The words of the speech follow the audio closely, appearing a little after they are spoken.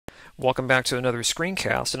Welcome back to another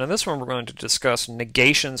screencast, and in this one we're going to discuss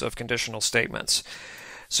negations of conditional statements.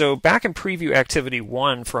 So back in preview activity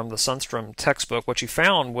 1 from the Sundstrom textbook, what you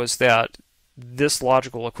found was that this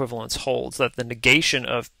logical equivalence holds, that the negation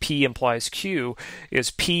of P implies Q is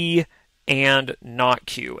P and not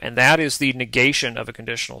Q, and that is the negation of a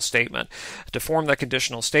conditional statement. To form that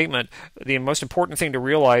conditional statement, the most important thing to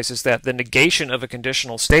realize is that the negation of a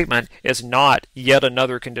conditional statement is not yet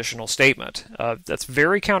another conditional statement. That's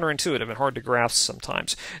very counterintuitive and hard to grasp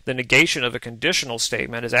sometimes. The negation of a conditional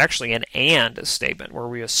statement is actually an AND statement, where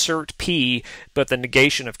we assert P, but the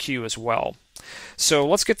negation of Q as well. So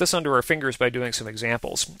let's get this under our fingers by doing some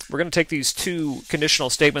examples. We're going to take these two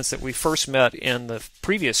conditional statements that we first met in the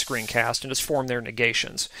previous screencast and just form their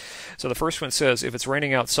negations. So the first one says, if it's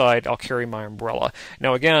raining outside, I'll carry my umbrella.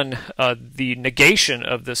 Now again, the negation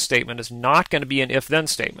of this statement is not going to be an if-then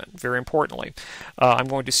statement, very importantly. I'm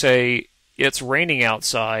going to say, it's raining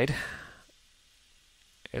outside,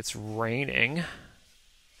 it's raining,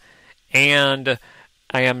 and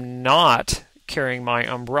I am not carrying my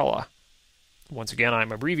umbrella. Once again,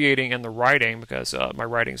 I'm abbreviating in the writing because my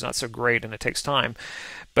writing is not so great and it takes time.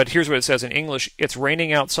 But here's what it says in English. It's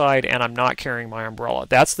raining outside and I'm not carrying my umbrella.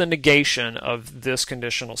 That's the negation of this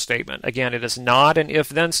conditional statement. Again, it is not an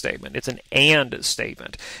if-then statement. It's an and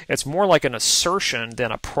statement. It's more like an assertion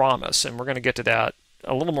than a promise, and we're going to get to that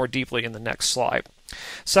a little more deeply in the next slide.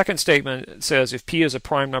 Second statement says if P is a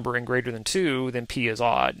prime number and greater than 2, then P is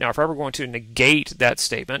odd. Now, if I were going to negate that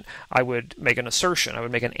statement, I would make an assertion. I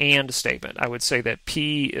would make an and statement. I would say that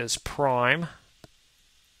P is prime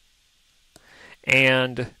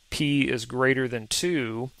and P is greater than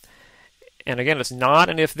 2. And again, it's not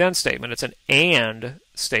an if-then statement. It's an and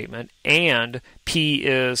statement. And P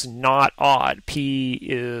is not odd. P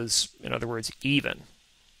is, in other words, even.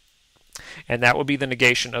 And that will be the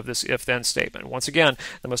negation of this if-then statement. Once again,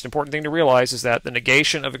 the most important thing to realize is that the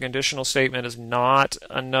negation of a conditional statement is not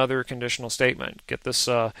another conditional statement. Get this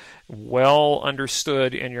well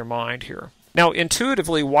understood in your mind here. Now,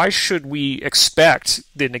 intuitively, why should we expect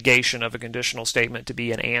the negation of a conditional statement to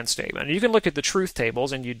be an and statement? And you can look at the truth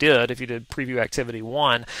tables, and you did if you did preview activity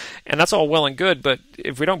 1, and that's all well and good, but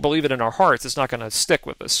if we don't believe it in our hearts, it's not going to stick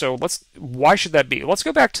with us. So why should that be? Let's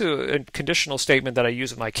go back to a conditional statement that I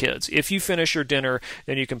use with my kids. If you finish your dinner,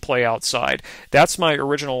 then you can play outside. That's my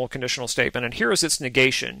original conditional statement, and here is its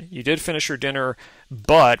negation. You did finish your dinner,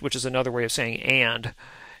 but, which is another way of saying and,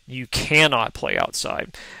 you cannot play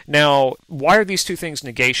outside. Now, why are these two things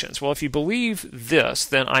negations? Well, if you believe this,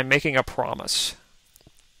 then I'm making a promise.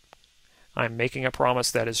 I'm making a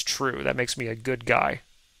promise that is true. That makes me a good guy.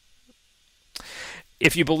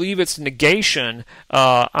 If you believe it's negation,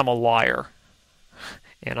 I'm a liar.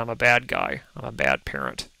 And I'm a bad guy. I'm a bad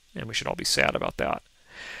parent. And we should all be sad about that.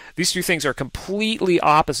 These two things are completely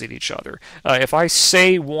opposite each other. If I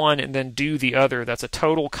say one and then do the other, that's a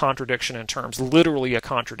total contradiction in terms, literally a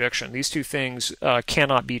contradiction. These two things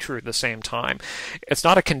cannot be true at the same time. It's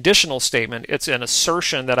not a conditional statement. It's an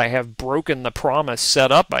assertion that I have broken the promise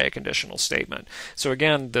set up by a conditional statement. So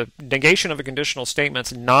again, the negation of a conditional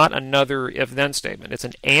statement is not another if-then statement. It's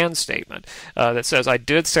an and statement that says I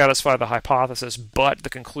did satisfy the hypothesis, but the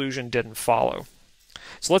conclusion didn't follow.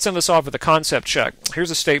 So let's end this off with a concept check.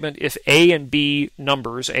 Here's a statement. If A and B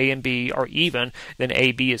numbers, A and B, are even, then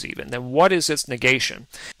AB is even. Then what is its negation?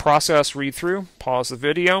 Process, read through, pause the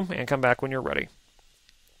video, and come back when you're ready.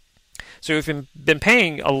 So if you've been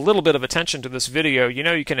paying a little bit of attention to this video, you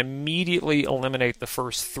know you can immediately eliminate the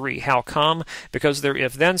first three. How come? Because they're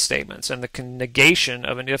if-then statements, and the negation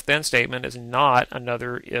of an if-then statement is not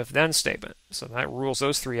another if-then statement. So that rules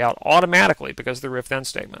those three out automatically because they're if-then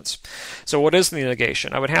statements. So what is the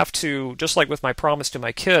negation? I would have to, just like with my promise to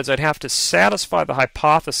my kids, I'd have to satisfy the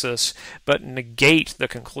hypothesis but negate the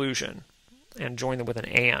conclusion and join them with an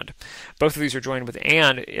and. Both of these are joined with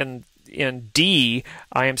and. In D,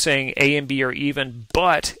 I am saying A and B are even,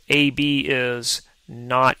 but AB is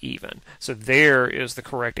not even. So there is the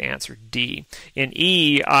correct answer, D. In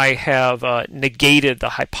E, I have negated the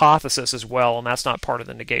hypothesis as well, and that's not part of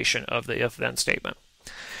the negation of the if-then statement.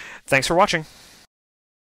 Thanks for watching.